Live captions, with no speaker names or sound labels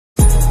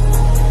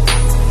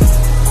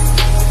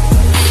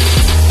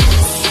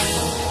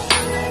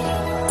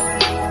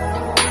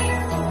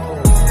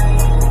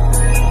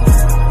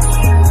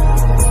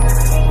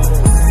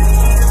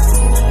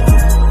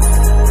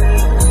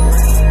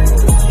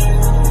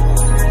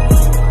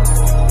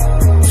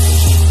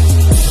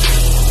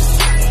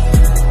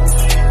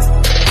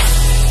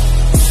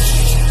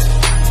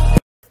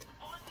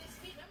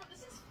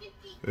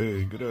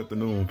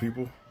afternoon,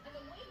 people.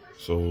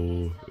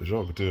 So, as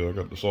y'all can tell, I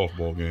got the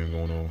softball game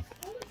going on.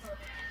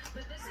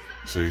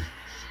 See?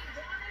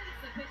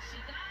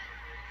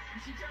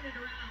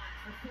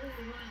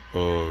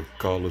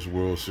 College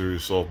World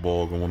Series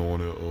softball going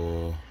on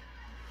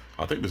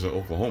at, I think it's in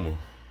Oklahoma.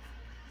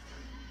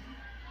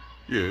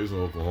 Yeah, it's in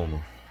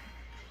Oklahoma.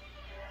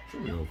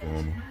 Should be in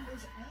Oklahoma.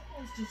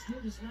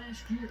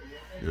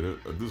 Yeah,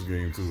 this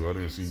game too. I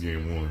didn't see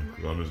game one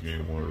because I missed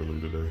game one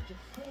earlier today.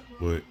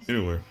 But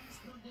anyway,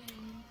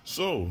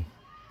 so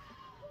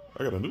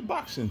I got a new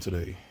box in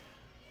today.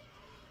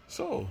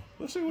 So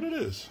let's see what it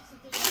is.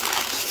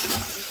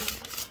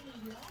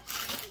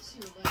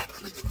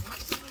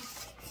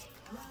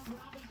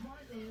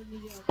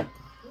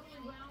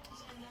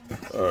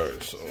 All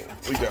right, so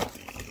we got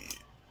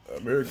the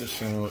American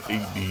Sound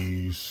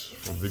 8Ds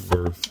from Big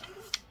Berth.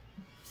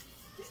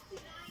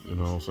 You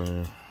know what I'm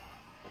saying?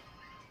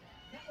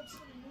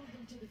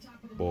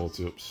 Ball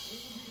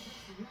tips.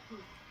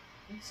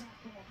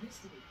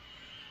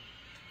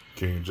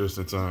 Came just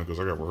in time because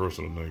I got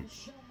rehearsal tonight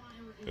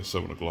at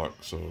 7 o'clock.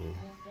 So,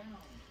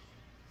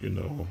 you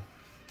know,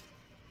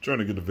 trying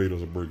to get the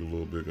Vados a break a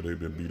little bit because they've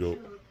been beat up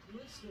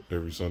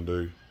every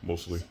Sunday,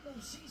 mostly.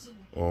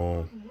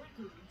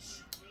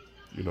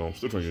 You know, I'm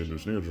still trying to get a new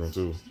snare drum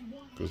too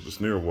because the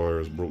snare wire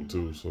is broke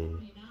too. So,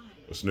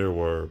 the snare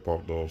wire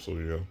popped off. So,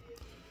 yeah.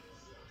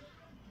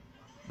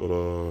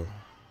 But,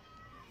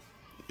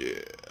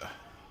 yeah.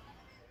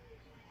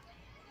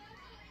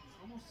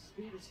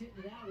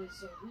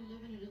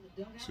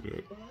 See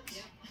that?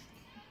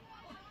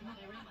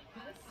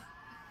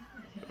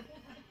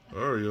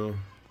 All right, y'all.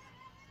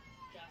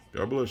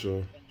 God bless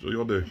y'all. Enjoy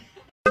your day.